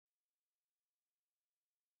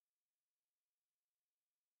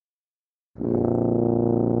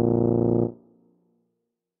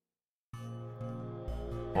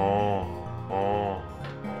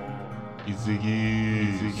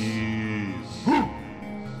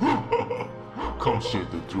Come shit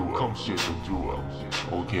the door.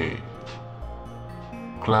 Okay.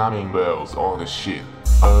 Climbing bells on the shit.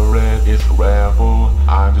 A red is a raffle.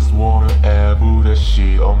 I just wanna apple that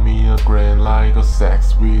shit on me a grand like a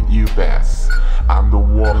sex with you best. I'm the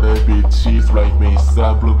one that bitches like me,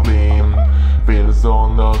 South Brooklyn. Feels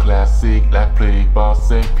on the classic like play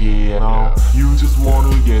bass and piano. You just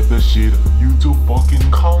wanna get the shit, you too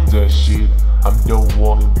fucking count that shit. I'm the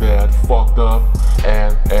one that fucked up,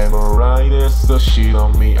 and am I right? There's the shit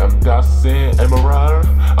on me, I'm that's it, am I right?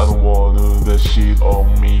 I don't wanna the shit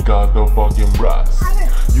on me, got the fucking brass.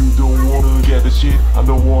 You don't wanna get the shit, I'm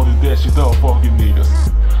the one that shit the fucking niggas.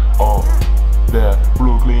 That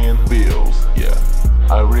Brooklyn bills, yeah.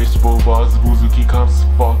 Irish bobas, Buzuki comes,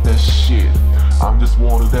 fuck that shit. I'm just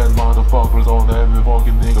one of them motherfuckers on every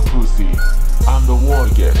fucking nigga pussy. I'm the one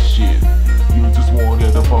to get shit. You just wanna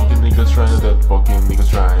get the fucking niggas trying to that fucking niggas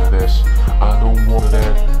trying to dash. I don't want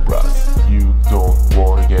that brass. You don't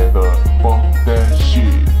wanna get the fuck that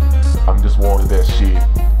shit. I'm just wanting that shit.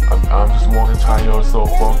 I'm just wanting tired, so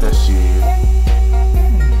fuck that shit.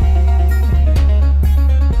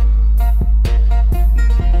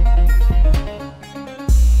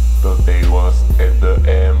 The day was at the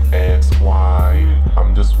MXY.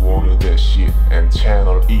 I'm just wanting that shit and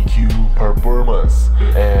channel EQ performance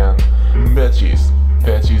and matches.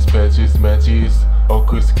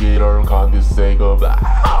 Acoustic guitar can't be sake of that.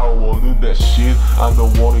 I don't want that shit. I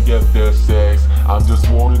don't wanna get that sex. I just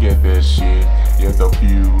wanna get that shit. Yeah, the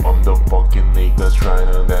view. I'm the fucking nigga trying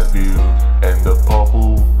to that view. And the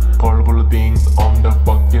purple things on the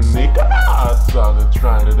fucking nigga. I started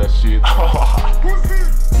trying to that shit.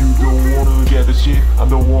 You don't wanna get the shit, I'm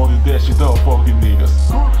the one that shit the fucking niggas.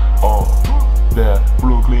 That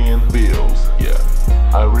Brooklyn bills, yeah.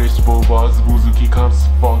 Irish bobas, Buzuki comes,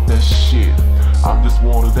 fuck that shit. I'm just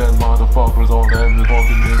one of them motherfuckers on every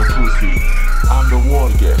fucking nigga pussy. I'm the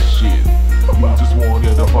one to get shit. You just wanna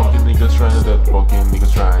get the fucking niggas trying to that fucking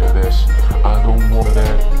niggas trying to dash. I don't want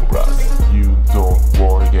that brass. You don't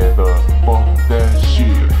wanna get the fuck that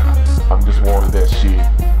shit. I'm just wanting that shit.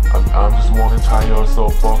 I'm just wanting tired, so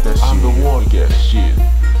fuck that shit. I'm the one to get shit.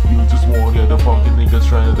 You just wanna get the fucking niggas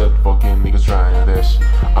trying to that fucking niggas trying to dash.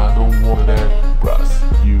 I don't want that brass.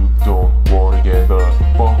 You don't wanna get the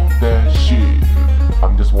fuck that shit.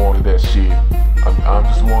 I'm just wanting that shit. I'm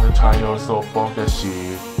just wanting tired, so fuck that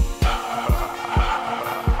shit.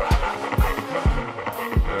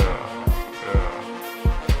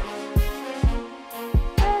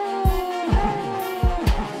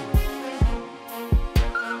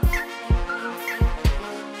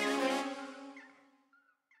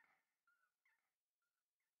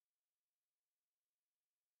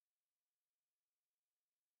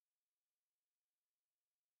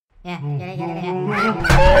 Yeah, get it.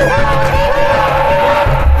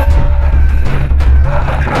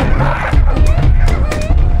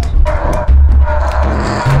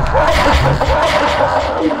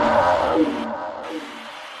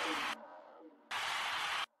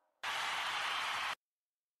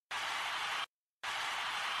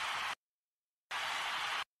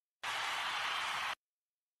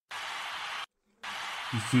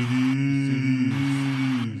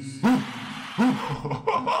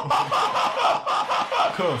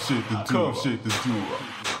 Come shit the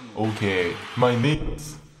door. Okay, my name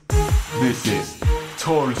is. This is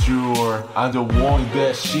torture. I'm the one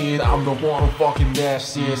that shit. I'm the one who fucking that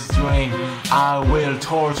shit string. I will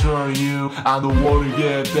torture you. I'm the one to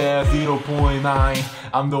get that 0.9.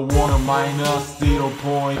 I'm the one to minus 0.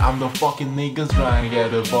 I'm the fucking niggas trying to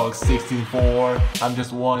get the buck 64. I'm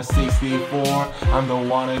just one to 64. I'm the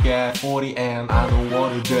one to get 40 and I'm the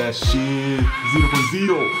one to get shit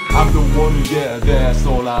 0.0. I'm the one to get that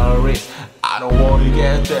SWRS. I don't wanna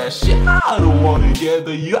get that shit. I don't wanna get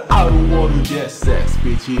the you. I don't wanna get sex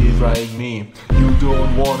bitches like me. You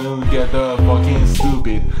don't wanna get the fucking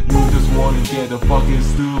stupid. You just wanna get the fucking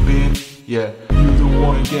stupid. Yeah, you don't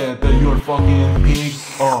wanna get the you're fucking pig.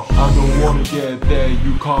 I'm the one to get that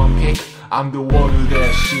you can't pick. I'm the one to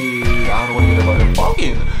that shit. I don't wanna get about the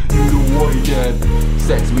fucking. You don't wanna get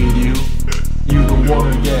sex with you. You don't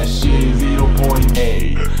wanna get shit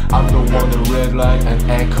 0.8. I'm the one that red light and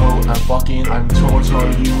echo. I'm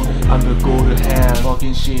torture you. I'm the go to hell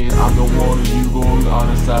fucking shit. I'm the one that you go to the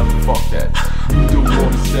other side. Fuck that. You don't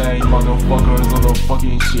wanna say motherfuckers on the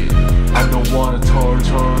fucking shit. I'm the one to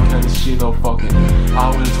torture kind of shit of fucking.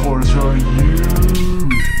 I will torture you.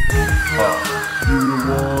 You don't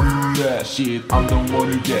want that shit. shit. I'm the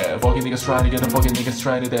one who get fucking niggas trying to get the fucking niggas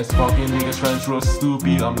trying to dance. Fucking niggas trying to roll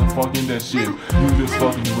stupid. I'm the fucking that shit. You just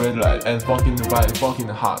fucking red light and fucking right, fucking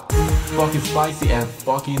hot, fucking spicy and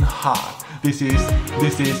fucking hot. This is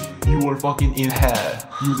you are fucking in hell.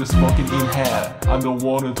 You just fucking in hell. I'm the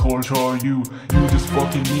one to torture you. You just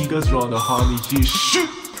fucking niggas run the honey shit.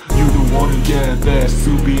 You the one to get that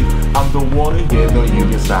stupid. I'm the one to get the you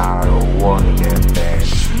guess I don't wanna get that.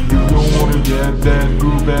 You don't wanna get that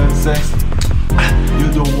group and sex.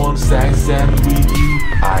 You don't want sex and with you.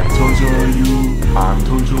 I torture you. I'm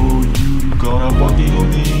torture you. You gonna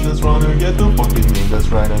fucking niggas run and get the fucking niggas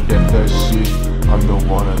trying to get that shit. I'm the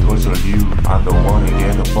one to torture you. I'm the one to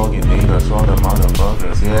get the fucking niggas on the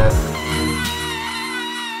motherfuckers, yeah.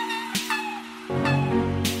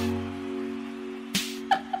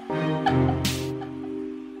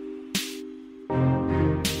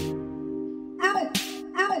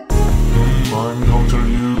 I'm torture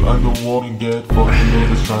you. I'm the one to get fucking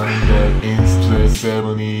niggas trying to get Explicit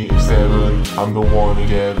 77. I'm the one to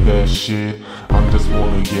get that shit. I'm the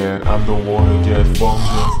one to get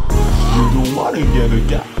functions. You don't wanna get a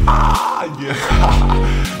guy,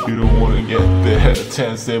 yeah. You don't wanna get that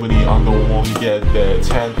 1070, I'm the one to get that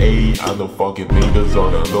 1080. I'm the fucking niggas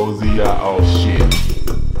on the low yeah, oh shit.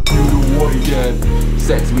 You don't wanna get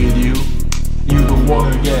sex with you. You don't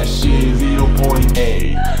wanna get shit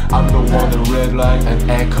 0.8. I'm the one to red light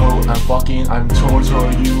and echo. I'm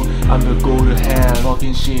torture you. I'm the go to hell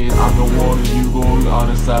fucking shit. I'm the one you go on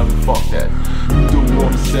the side, fuck that. You don't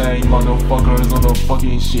wanna say motherfuckers on the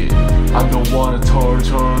fucking shit. I'm the one to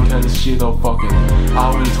torture and shit of fucking. I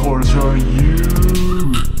will torture you.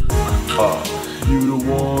 You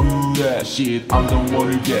the one who that shit. I'm the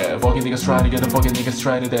one who get fucking niggas trying to get the fucking niggas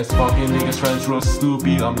trying to dance. Fucking niggas trying to roll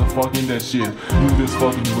stupid. I'm the fucking that shit. You just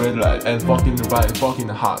fucking red light and fucking right, fucking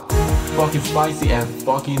hot, fucking spicy and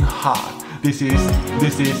fucking hot. This is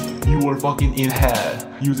you are fucking in hell.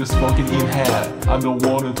 You just fucking in hell. I'm the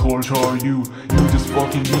one to torture you. You just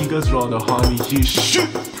fucking niggas run the honey shit.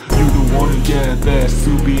 You the one to get that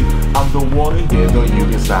stupid. I'm the one to get the you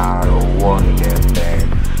guess I don't wanna get that.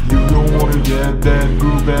 You don't wanna get that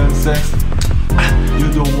group and sex.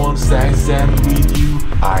 You don't want sex and with you.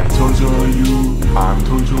 I torture you. I'm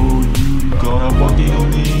torture you. You gonna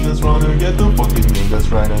fucking niggas run and get the fucking niggas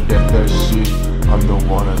trying to get that shit. I'm the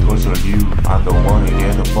one to torture you. I'm the one to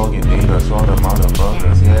get the fucking niggas on the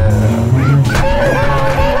motherfuckers, yeah.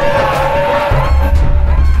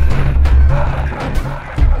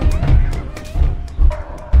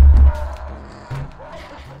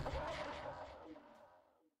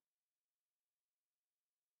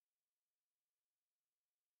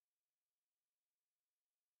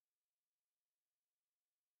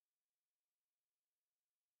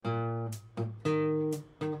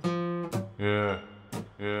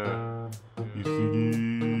 Yeah, you see,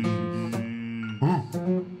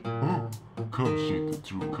 come shit the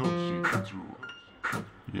truth,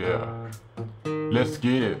 yeah, let's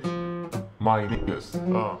get it, my niggas,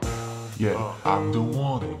 yeah, I'm the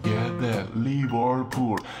one to get that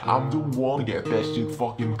Liverpool, I'm the one to get that shit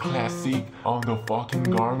fucking classic on the fucking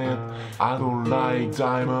garnet. I don't like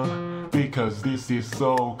diamond because this is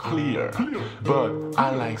so clear, but I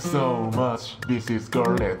like so much this is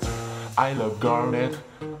garnet. I love garnet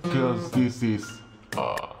cause this is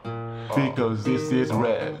because this is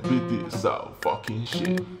red. This is so fucking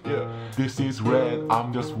shit. Yeah, this is red.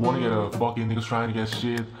 I'm just wanna get a fucking niggas trying to get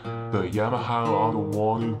shit. The Yamaha on the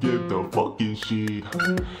one to get the fucking shit.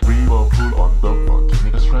 Liverpool on the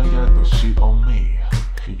fucking niggas trying to get the shit on me.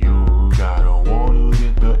 You gotta wanna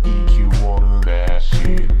get the EQ wanna that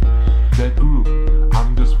shit. That group,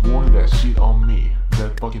 I'm just wanting that shit on me.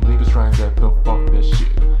 That fucking niggas trying to get the fuck that shit.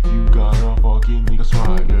 You gotta fucking niggas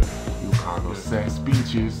try, yeah. You kind of sex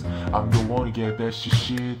bitches. I'm the one to get that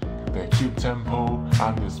shit. That keep tempo.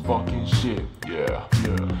 I'm this fucking shit. Yeah.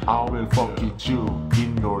 I will fuck it you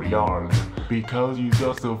in your yard because you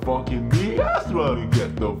just a fucking niggas trying to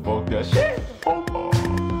get the fuck that shit.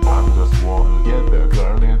 I'm just wanna get the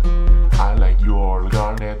garnet. I like your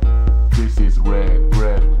garnet. This is red,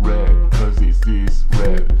 cause this is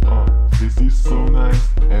red. This is so nice,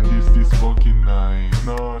 and this is fucking nice.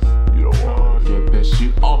 You don't wanna get that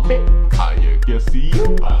shit on me. I guess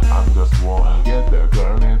you. I'm just wanna get the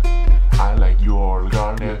garnet. I like your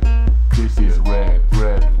garnet. This is red,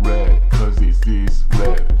 cause this is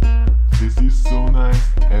red. This is so nice,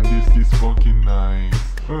 and this is fucking nice.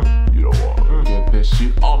 You don't wanna get that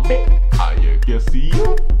shit on me. I guess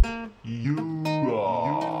you.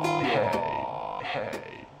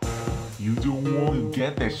 Hey. You don't wanna get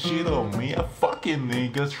get that shit on me. I fucking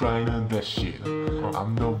niggas trying that shit.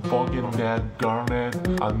 I'm the fucking that garnet.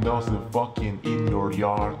 I'm not the fucking in your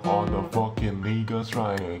yard. All the fucking niggas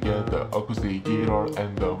trying to get the acoustic guitar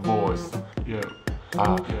and the voice. Yeah.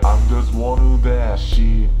 I'm just wanna that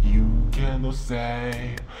shit. You cannot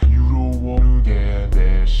say you don't wanna get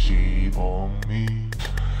that shit on me.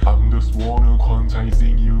 I'm just wanna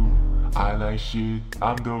quantizing you. I like shit.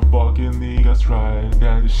 I'm the fucking niggas trying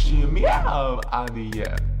that shit me up.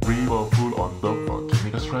 Yeah. River full on the fucking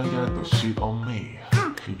niggas trying to get the shit on me.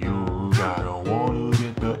 You gotta wanna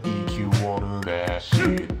get the EQ, wanna that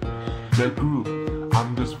shit. That group,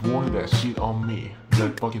 I'm just wanting that shit on me.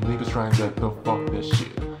 That fucking niggas trying to get the fuck that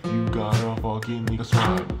shit. You gotta fucking niggas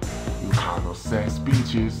trying. You kind of sex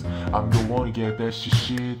bitches. I'm the one to get that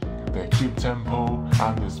shit. That keep tempo.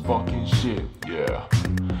 I'm this fucking shit. Yeah.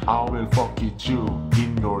 I will fuck it you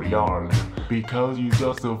in your yard. Because you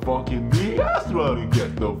just a fucking niggas trying to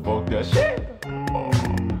get the fuck that shit. Oh.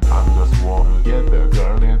 I'm just wanna get the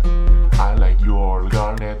garnet. I like your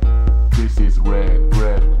garnet. This is red,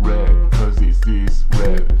 red, red. Cause this is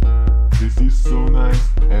red. This is so nice,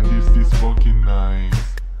 and this is fucking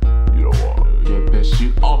nice. You don't wanna get that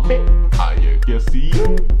shit on me. I guess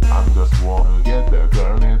you. I'm just wanna get the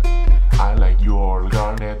garnet. I like your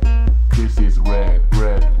garnet. This is red,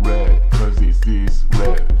 red, red. Cause this is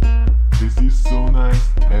red. This is so nice,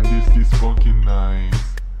 and this is fucking nice.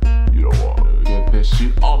 You don't wanna get that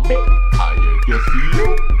shit on me. I guess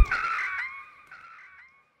you.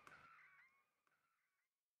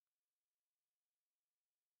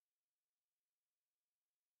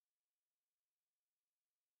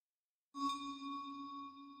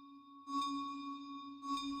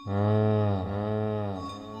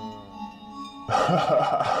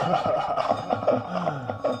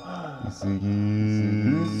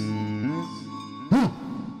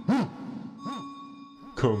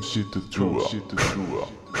 Come shit the truth.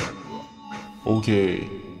 Okay.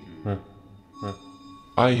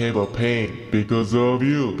 I have a pain because of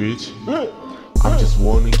you, bitch. I'm just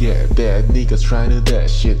wanna get that niggas trying to that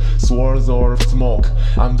shit. SWRS or smoke.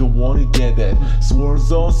 I'm the one to get that.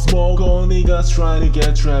 SWRS or smoke. All niggas trying to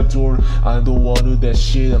get trapped or I don't wanna that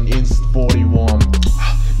shit. I'm in 41.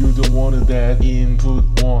 You don't want that input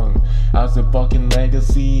one. As a fucking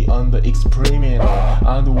legacy on the experiment.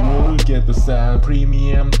 I don't wanna get the sound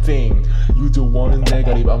premium thing. You don't want a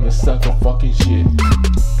negative. I'm a suck for fucking shit.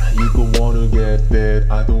 You don't wanna get that,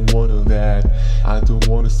 I don't wanna that. I don't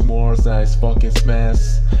want a small size fucking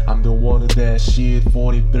smash. I'm the one of that shit.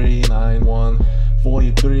 4391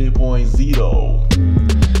 43.0.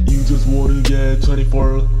 You just wanna get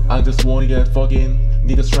 24. I just wanna get fucking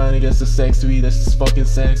niggas trying to get the sex with this fucking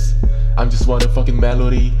sex. I'm just want a fucking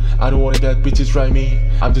melody. I don't wanna get bitches try me.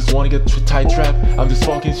 I'm just wanna get tight trap. I'm just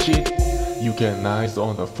fucking shit. You get nice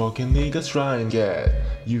on the fucking niggas try and get.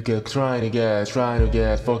 You get trying to get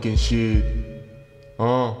fucking shit.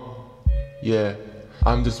 Yeah.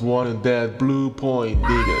 I'm just wanting that blue point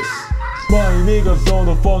niggas. My niggas on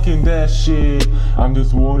the fucking that shit. I'm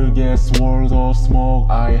just wanna get SWRS or smoke.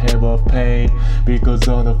 I have a pain because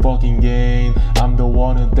on the fucking game. I'm the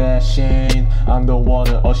one of that shame. I'm the one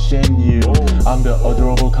to shame you. I'm the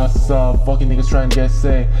adorable cause of fucking niggas trying to get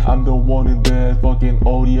sick. I'm the one in that fucking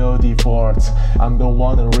audio default. I'm the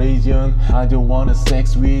one in region. I don't wanna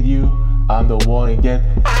sex with you. I'm the one to get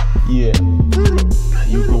yeah.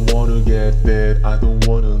 You don't wanna get that. I don't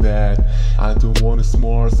wanna that. I don't want a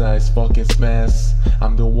small size fucking smash.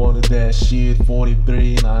 I'm the one of that shit.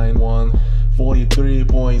 4391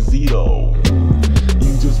 43.0.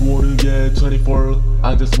 You just wanna get 24.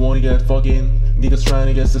 I just wanna get fucking niggas trying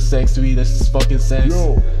to get the sex with this fucking sex.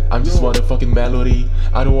 I'm just want a fucking melody.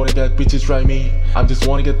 I don't wanna get bitches try me. I'm just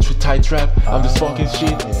wanna get tight trap. I'm just fucking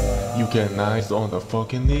shit. You get nice on the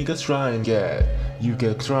fucking niggas try and get. You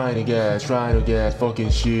get trying to get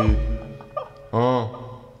fucking shit.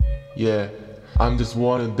 Yeah. I'm just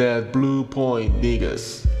wanting that blue point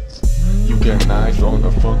niggas. You get nice on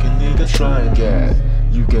the fucking niggas try and get.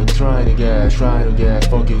 You get trying to get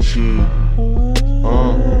fucking shit.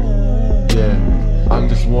 Yeah. I'm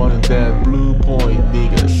just wanting that blue point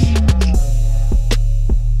niggas.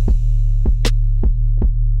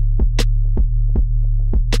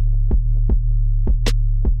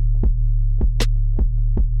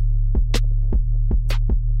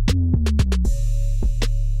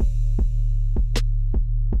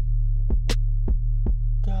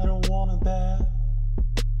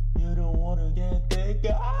 You don't wanna get that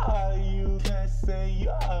guy. You can't say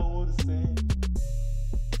I would say.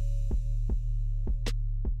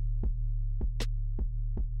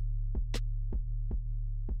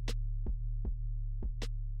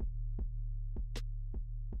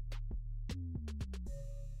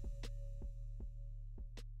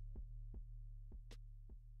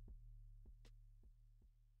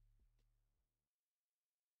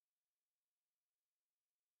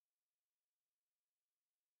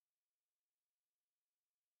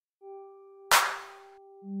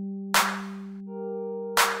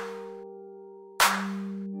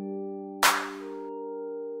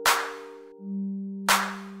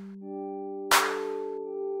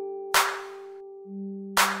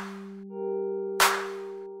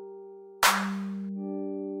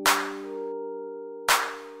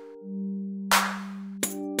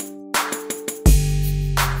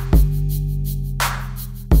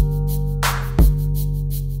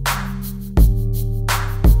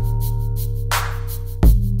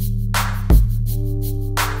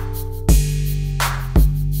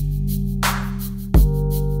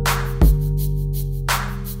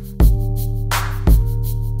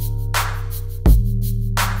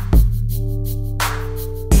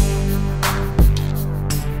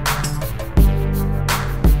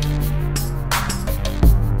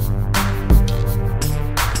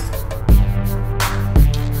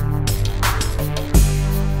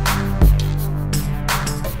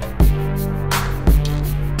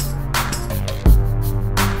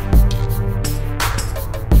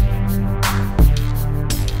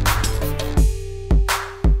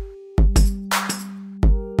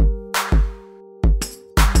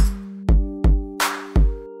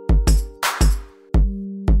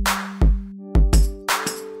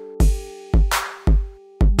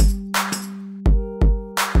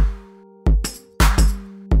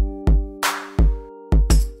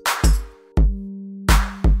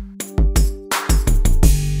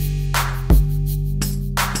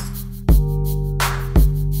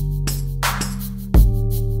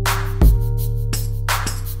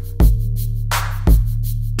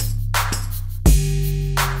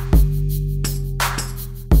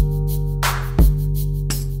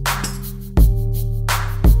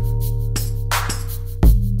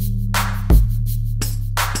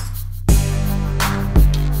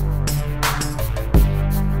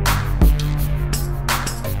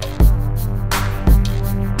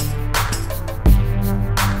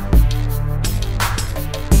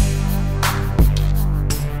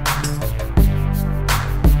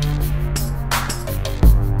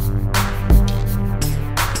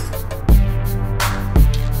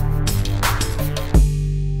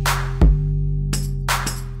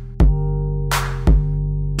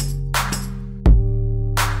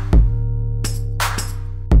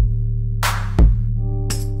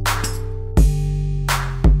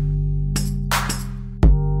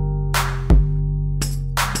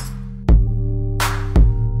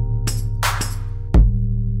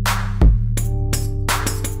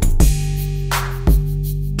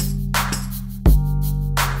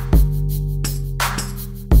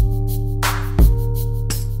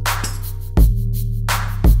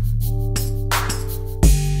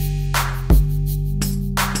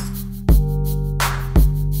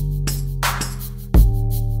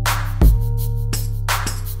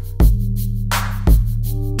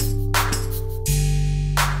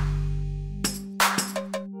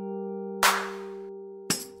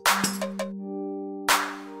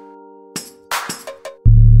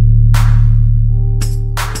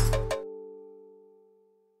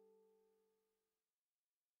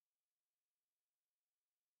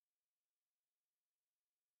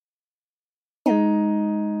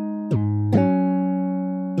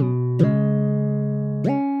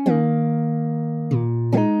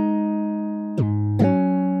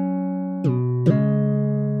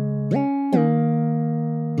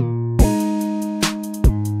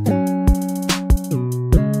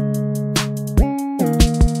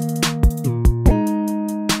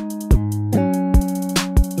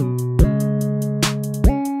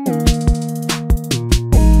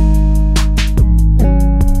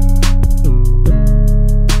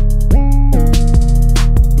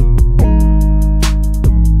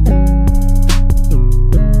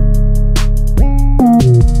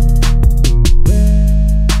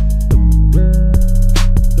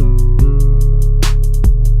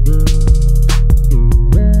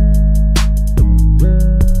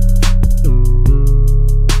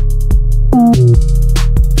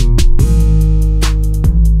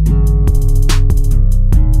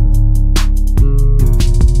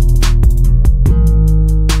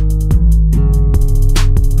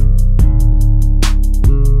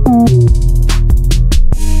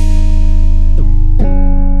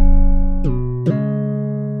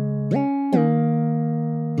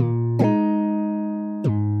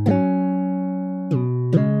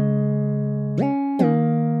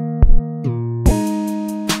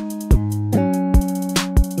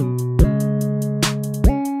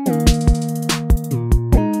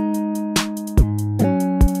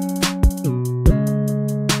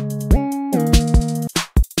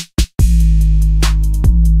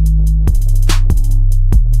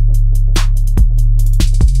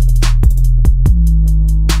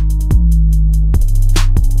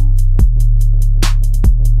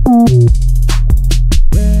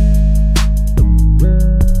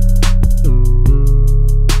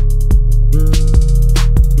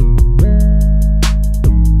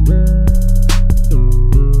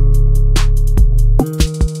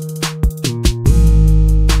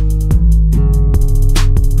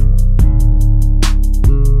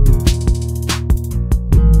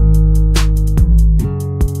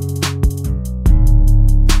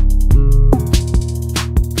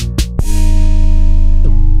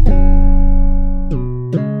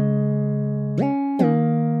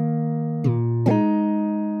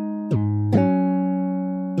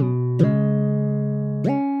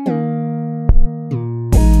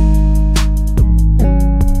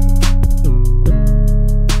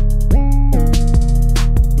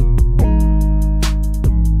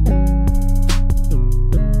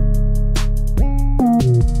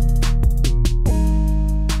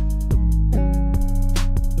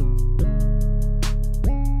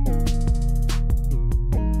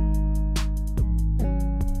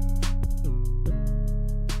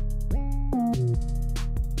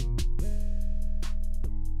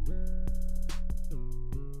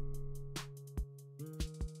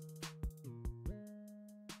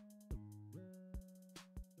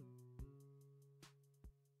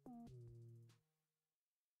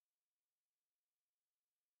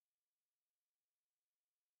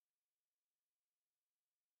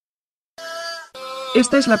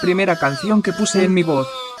 Esta es la primera canción que puse en mi voz.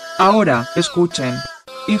 Ahora, escuchen.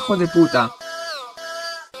 Hijo de puta.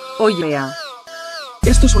 Oh yeah.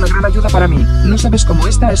 Esto es una gran ayuda para mí. No sabes cómo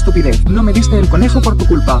esta estupidez. No me diste el conejo por tu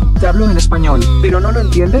culpa. Te hablo en español. ¿Pero no lo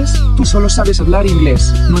entiendes? Tú solo sabes hablar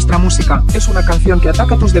inglés. Nuestra música es una canción que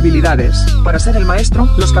ataca tus debilidades. Para ser el maestro,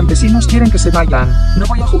 los campesinos quieren que se vayan. No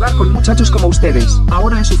voy a jugar con muchachos como ustedes.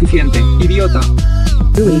 Ahora es suficiente, idiota.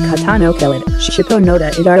 Ui katano kelit, shiko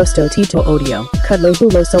noda idarosto tito odio, kudlo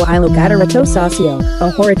hulo so ilo gatarato socio,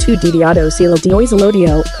 ahora tu didiado silo diois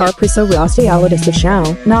elodio, carpriso raste alodis de shao,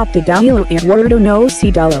 nop de dalilo wordo no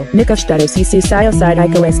si dalo, nikashtado si sayo side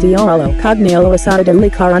iko estiolo, cognalo asada de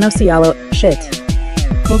licarano cialo, shit.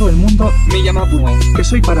 Todo el mundo me llama Bue, que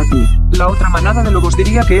soy para ti. La otra manada de lobos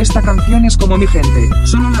diría que esta canción es como mi gente.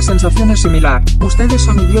 Solo la sensación es similar. Ustedes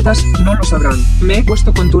son idiotas, no lo sabrán. Me he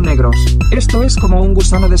puesto con tu negros. Esto es como un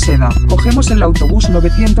gusano de seda. Cogemos el autobús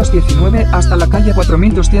 919 hasta la calle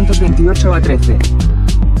 4228 a 13.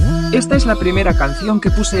 Esta es la primera canción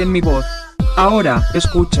que puse en mi voz. Ahora,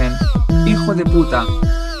 escuchen. Hijo de puta.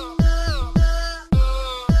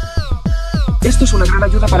 Esto es una gran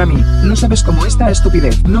ayuda para mí. No sabes cómo esta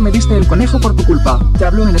estupidez. No me diste el conejo por tu culpa. Te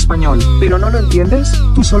hablo en español. ¿Pero no lo entiendes?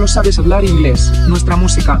 Tú solo sabes hablar inglés. Nuestra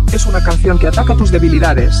música es una canción que ataca tus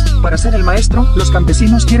debilidades. Para ser el maestro, los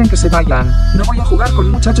campesinos quieren que se vayan. No voy a jugar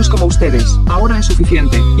con muchachos como ustedes. Ahora es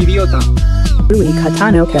suficiente, idiota. Ui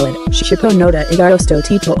katano kelit, shiko noda idarosto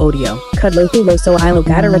tito odio, kudlo hulo so ilo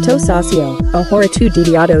gatarato socio, ahora tu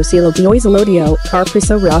didiado silo diois elodio,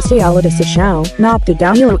 carpriso raste alodis de shao, nop de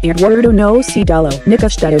dalilo wordo no si dalo,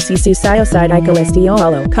 nikashtado si sayo side iko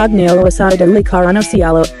estiolo, cognalo asada de licarano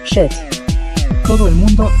cialo, shit. Todo el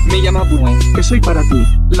mundo me llama Bue, que soy para ti.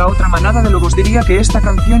 La otra manada de lobos diría que esta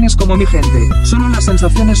canción es como mi gente. Solo la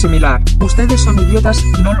sensación es similar. Ustedes son idiotas,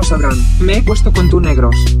 no lo sabrán. Me he puesto con tu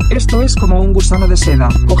negros. Esto es como un gusano de seda.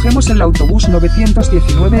 Cogemos el autobús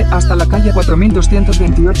 919 hasta la calle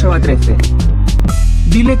 4228 a 13.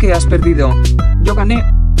 Dile que has perdido. Yo gané.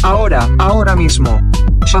 Ahora mismo.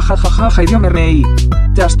 Jajajaja, y yo me reí.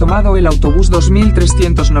 Te has tomado el autobús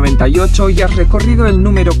 2398 y has recorrido el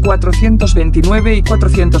número 429 y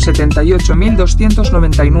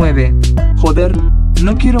 478.299. Joder,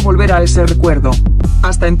 no quiero volver a ese recuerdo.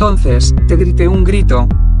 Hasta entonces, te grité un grito.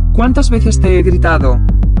 ¿Cuántas veces te he gritado?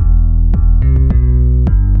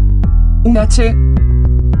 Un H.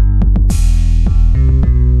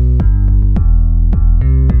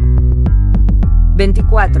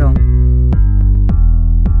 $24.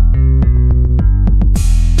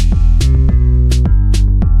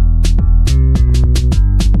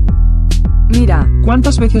 Mira.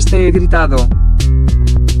 ¿Cuántas veces te he gritado?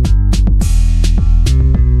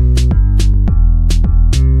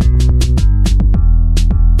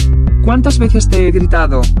 ¿Cuántas veces te he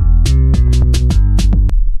gritado?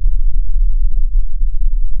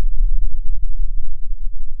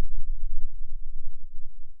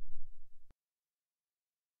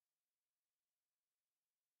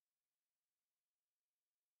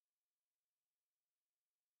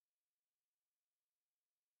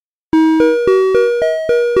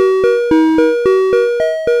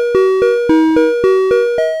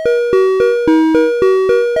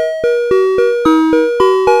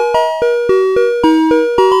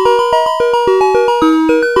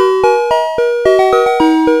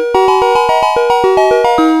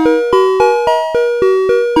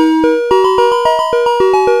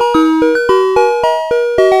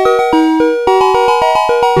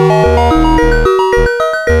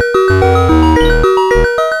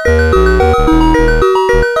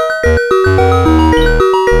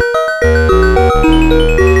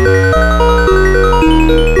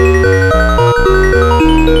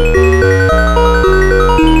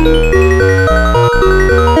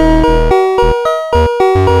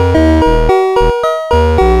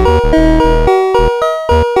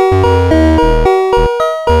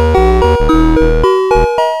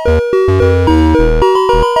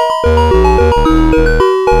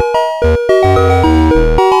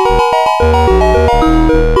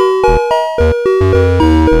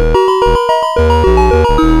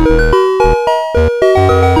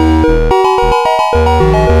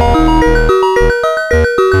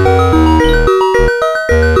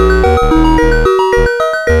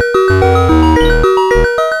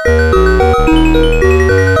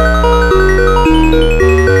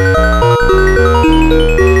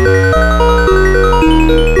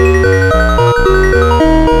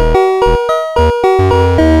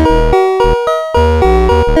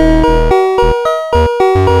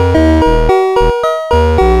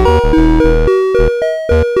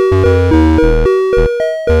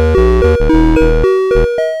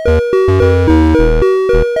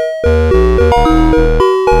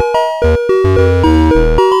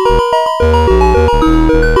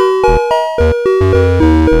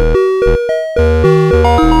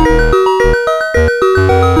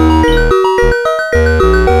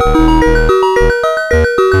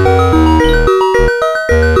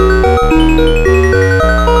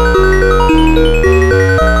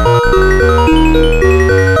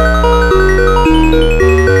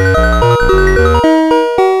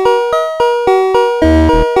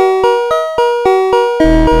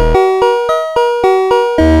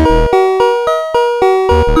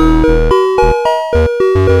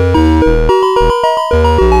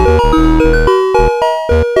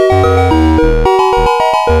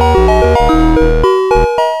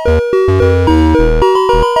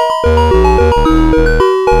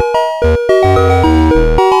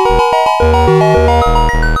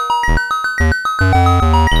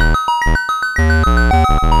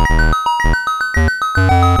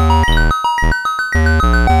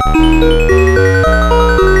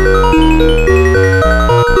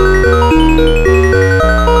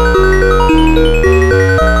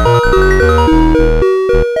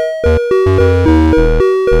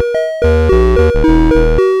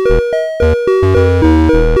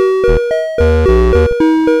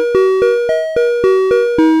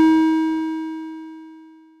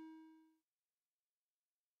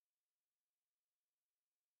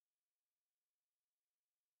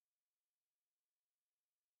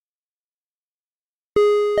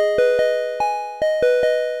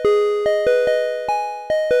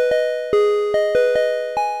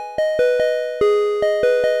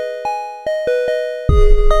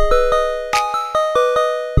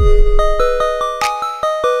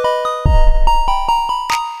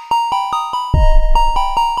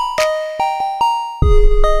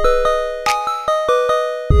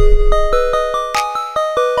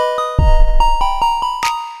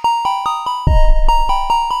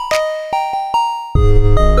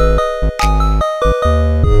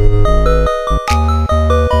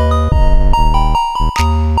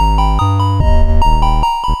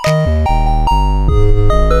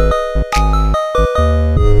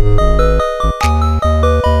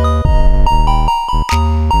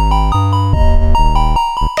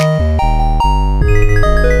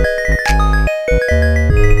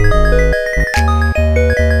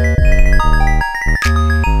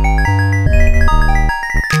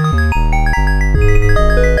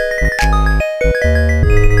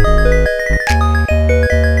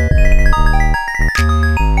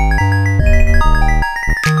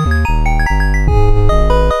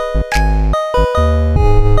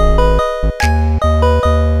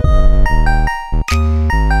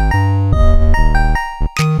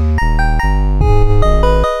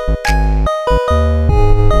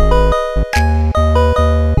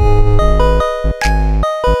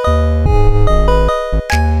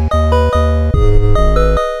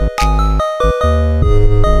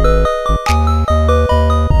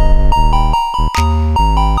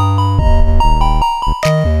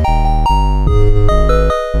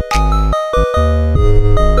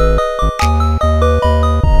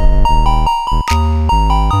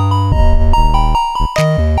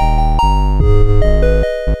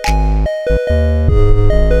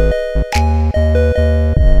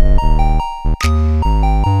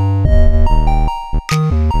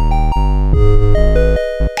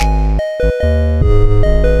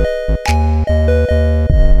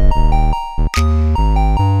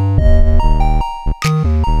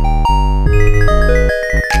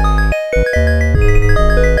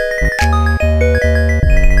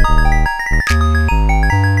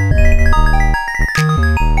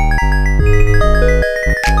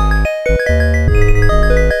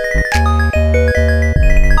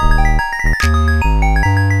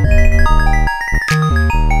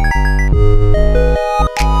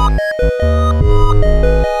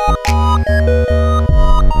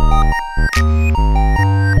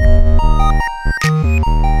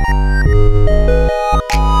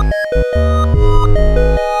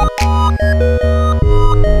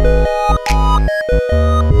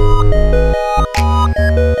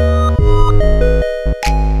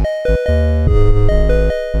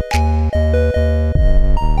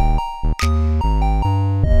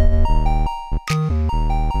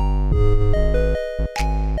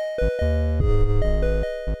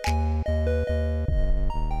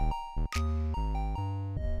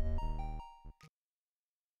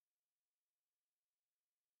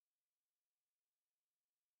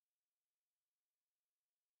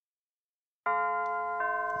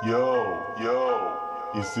 Yo,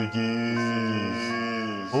 it's the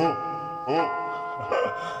geese.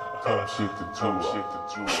 Come shit the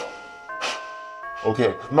two.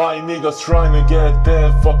 Okay, my niggas trying to get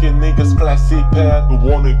that fucking niggas classic pad. The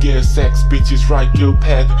wanna get sex, bitches right your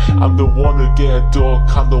pad. I'm the one to get dog,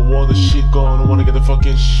 I'm the one to shit gone. I wanna get the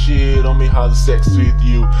fucking shit on me, how to sex with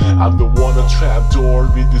you. I'm the one to trap door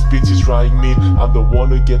with these bitches right me. I'm the one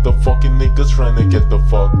to get the fucking niggas trying to get the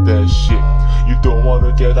fuck that shit. You don't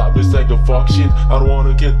wanna get up and say the fuck shit. I don't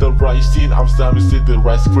wanna get the rice in. I'm starting to see the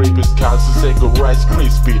rice scrapers, can't say the rice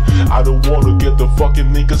crispy. I don't wanna get the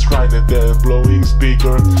fucking niggas trying to get blowing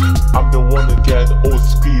speaker. I'm the one to get old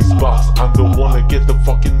speeds box. I'm the one to get the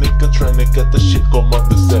fucking nigga trying to get the shit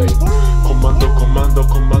commando say. Commando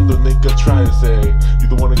nigga try to say. You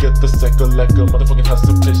don't wanna get the second like a motherfucking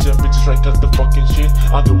hesitation. Bitches try to get the fucking shit.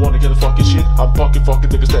 I don't wanna get the fucking shit. I'm fucking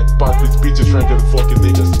niggas that bite these bitches trying to get the fucking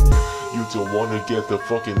niggas. You don't wanna get the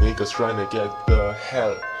fucking niggas trying to get the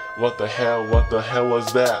hell. What the hell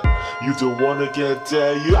was that? You don't wanna get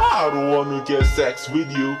that. I don't wanna get sex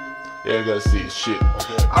with you. Yeah, I gotta see shit.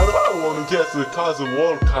 Okay. I don't wanna get the cause of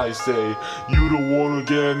what I say. You don't wanna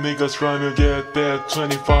get niggas trying to get that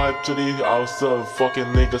 25 to the outside fucking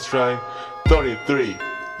niggas trying 33.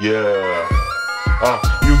 Yeah.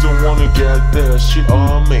 You don't wanna get that shit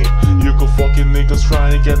on me. You can fucking niggas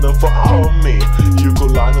trying to get the fuck on me. You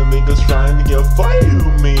can line of niggas trying to get fight you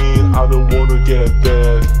mean. I don't wanna get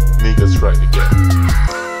that niggas trying to get.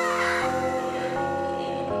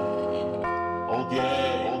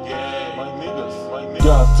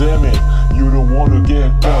 God damn it, you don't wanna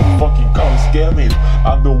get that fucking come scam it.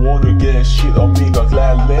 I don't wanna get shit on me, got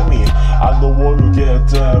glad let me. I don't wanna get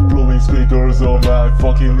that blowing speakers on my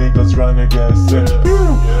fucking niggas trying to get set.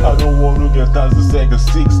 I don't wanna get that the second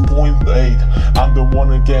 6.8. I don't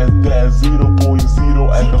wanna get that 0.0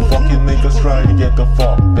 and the fucking niggas trying to get the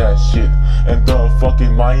fuck that shit. And the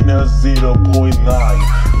fucking minus 0.9.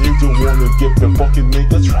 You don't wanna get the fucking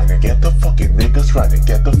niggas trying to get the fucking niggas trying to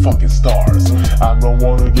get the fucking stars. I don't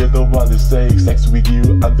wanna get the one to say sex with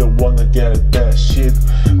you. I don't wanna get that shit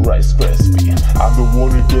rice crispy. I don't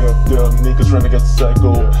wanna get the niggas trying to get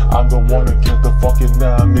psycho. I don't wanna get the fucking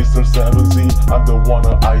Mr. 7Z. I'm the one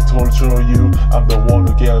I torture you. I'm the one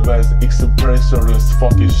to get best expressionist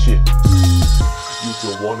fucking shit. You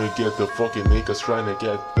don't wanna get the fucking niggas trying to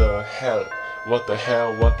get the hell. What the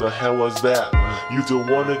hell was that? You don't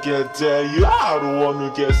wanna get that. I don't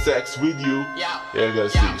wanna get sex with you. Yeah, I gotta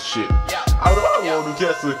see shit. I don't wanna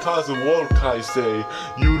get the cause of what I say.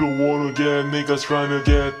 You don't wanna get niggas trying to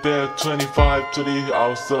get that 25 to the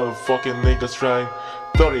outside fucking niggas trying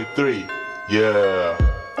 33. Yeah.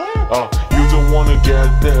 You don't wanna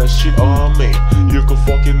get that shit on me. You can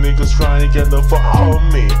fucking niggas trying to get the fuck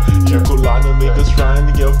on me. You can line of niggas trying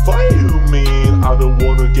to get fight you mean. I don't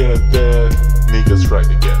wanna get that niggas trying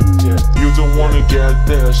to get. You don't wanna get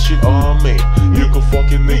that shit on me. You can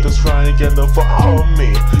fucking niggas trying to get the fuck on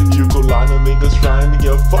me. You can line of niggas trying to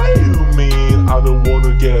get fight you mean. I don't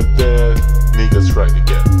wanna get that niggas trying to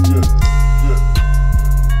get.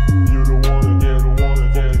 You don't wanna get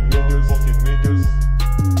niggas, fucking niggas.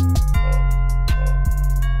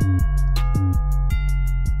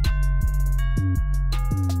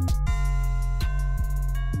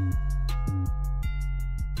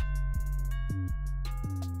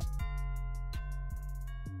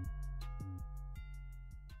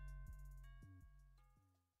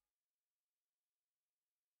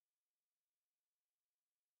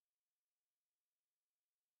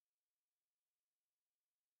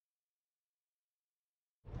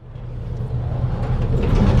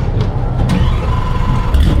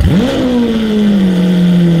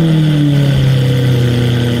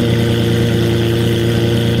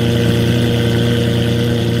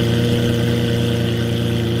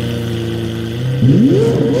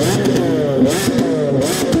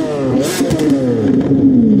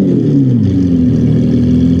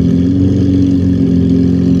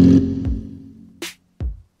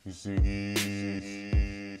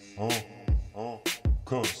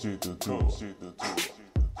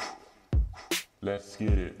 Let's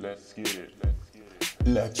get it.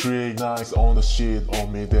 Electric nice on the shit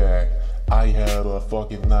on me there. I have a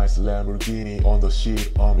fucking nice Lamborghini on the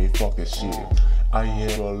shit on me, fuck that shit. I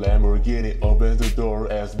have a Lamborghini Aventador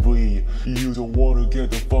SV. You don't wanna get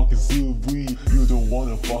the fucking SUV. You don't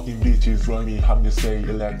wanna fucking bitches drive me, I'm just say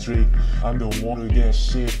electric. I don't wanna get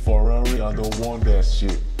shit Ferrari, I don't want that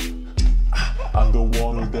shit. I I'm the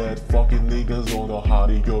one that fucking niggas don't know how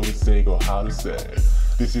to go to sing or how to say.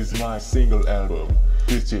 This is my single album,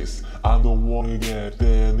 bitches. I'm the one who get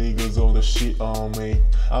there, niggas on the shit on me.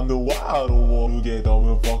 I'm the wild one who get on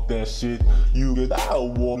and fuck that shit. You get out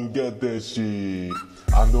one who get that shit.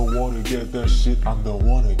 I'm the one who get that shit, I'm the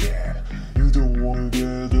one who get. You the one who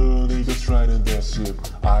get the niggas riding that shit.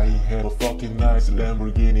 I have a fucking nice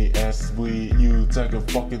Lamborghini SV. You take a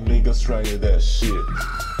fucking niggas riding that shit.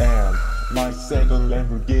 And my second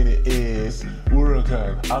Lamborghini is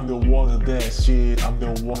Huracan. I'm the one of that shit. I'm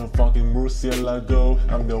the one of fucking Murcielago.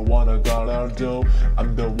 I'm the one of Gallardo.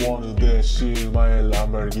 I'm the one of that shit, my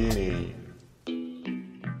Lamborghini.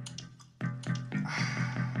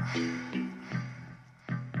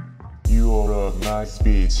 You're a nice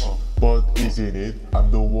bitch, but isn't it? I'm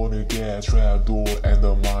the one who get trapdoor and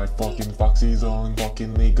my fucking foxy's on.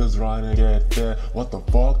 Fucking niggas trying to get there. What the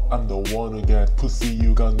fuck? I'm the one who get pussy,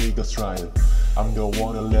 you got niggas trying. I'm the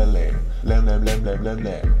one who lamb.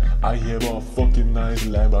 I have a fucking nice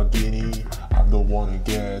Lamborghini. I'm the one who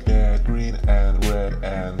get that green and red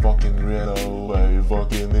and fucking red away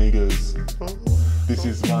fucking niggas. This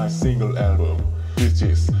is my single album,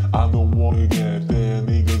 bitches. I'm the one who get there,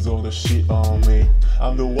 niggas on the shit on me.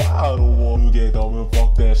 I'm the wild one who get on and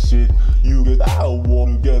fuck that shit. You get out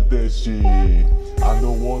one who get that shit. I'm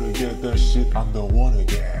the one who get that shit, I'm the one who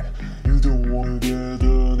get. You the one who get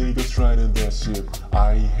the niggas riding that shit.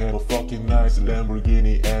 I have a fucking nice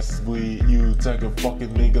Lamborghini SV. You take a fucking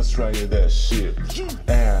niggas riding that shit.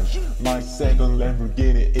 And my second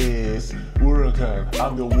Lamborghini is Huracan.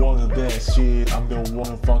 I'm the one of that shit. I'm the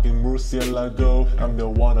one of fucking Murcielago. I'm the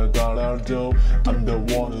one of Gallardo. I'm the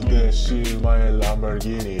one of that shit, my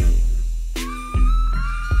Lamborghini.